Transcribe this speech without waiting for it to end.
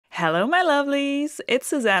Hello, my lovelies! It's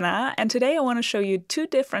Susanna, and today I want to show you two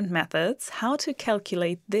different methods how to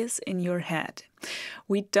calculate this in your head.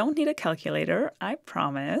 We don't need a calculator, I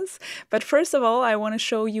promise, but first of all I want to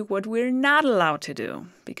show you what we're not allowed to do,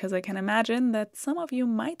 because I can imagine that some of you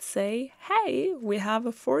might say, hey, we have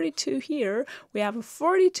a 42 here, we have a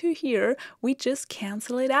 42 here, we just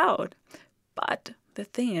cancel it out. But the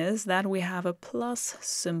thing is that we have a plus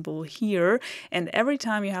symbol here, and every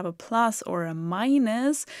time you have a plus or a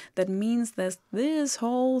minus, that means that this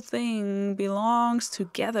whole thing belongs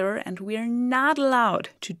together and we are not allowed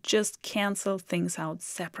to just cancel things out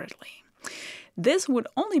separately. This would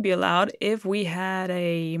only be allowed if we had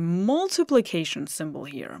a multiplication symbol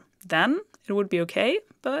here. Then it would be okay,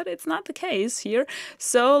 but it's not the case here.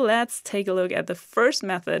 So let's take a look at the first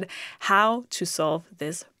method, how to solve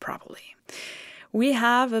this properly. We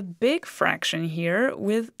have a big fraction here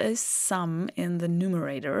with a sum in the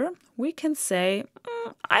numerator. We can say,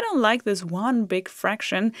 I don't like this one big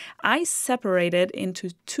fraction. I separate it into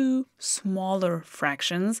two smaller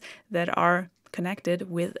fractions that are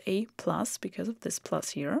connected with a plus because of this plus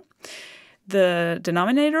here. The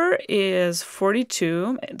denominator is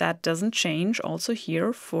 42, that doesn't change, also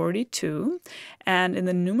here 42. And in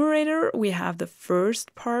the numerator we have the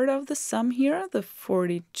first part of the sum here, the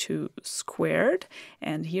 42 squared.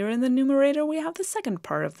 And here in the numerator we have the second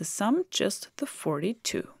part of the sum, just the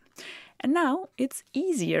 42. And now it's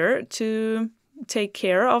easier to take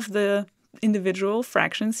care of the individual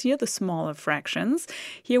fractions here, the smaller fractions.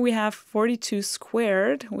 Here we have 42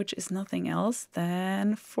 squared, which is nothing else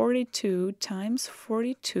than 42 times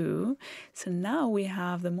 42. So now we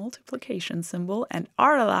have the multiplication symbol and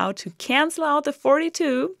are allowed to cancel out the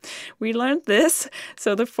 42. We learned this.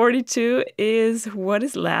 So the 42 is what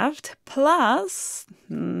is left, plus,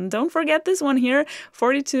 don't forget this one here,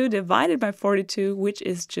 42 divided by 42, which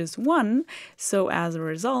is just 1. So as a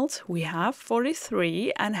result, we have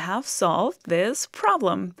 43 and have solved this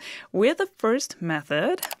problem with the first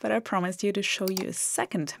method, but I promised you to show you a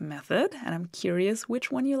second method, and I'm curious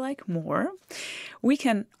which one you like more. We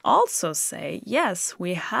can also say, yes,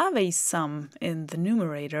 we have a sum in the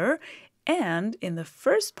numerator, and in the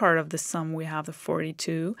first part of the sum we have the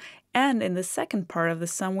 42, and in the second part of the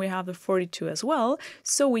sum we have the 42 as well,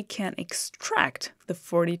 so we can extract the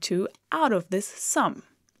 42 out of this sum.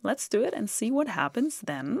 Let's do it and see what happens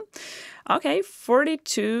then. Okay,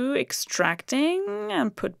 42 extracting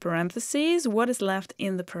and put parentheses. What is left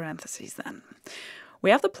in the parentheses then? We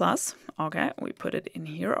have the plus. Okay, we put it in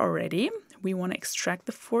here already. We want to extract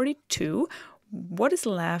the 42. What is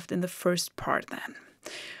left in the first part then?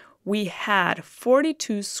 We had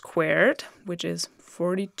 42 squared, which is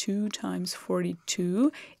 42 times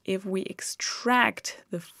 42. If we extract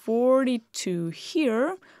the 42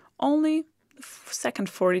 here, only second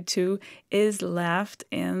 42 is left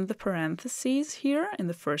in the parentheses here in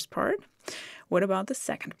the first part. What about the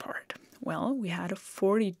second part? Well, we had a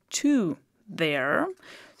 42 there,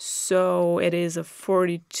 so it is a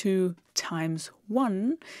 42 times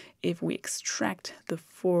 1. If we extract the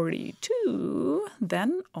 42,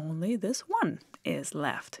 then only this 1 is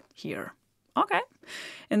left here. Okay,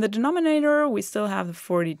 in the denominator we still have the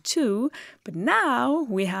 42, but now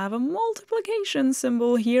we have a multiplication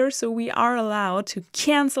symbol here, so we are allowed to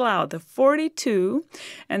cancel out the 42,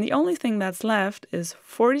 and the only thing that's left is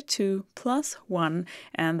 42 plus 1,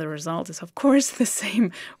 and the result is of course the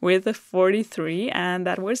same with the 43, and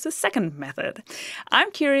that was the second method.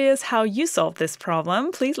 I'm curious how you solved this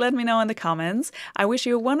problem. Please let me know in the comments. I wish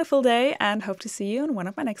you a wonderful day and hope to see you in one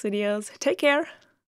of my next videos. Take care!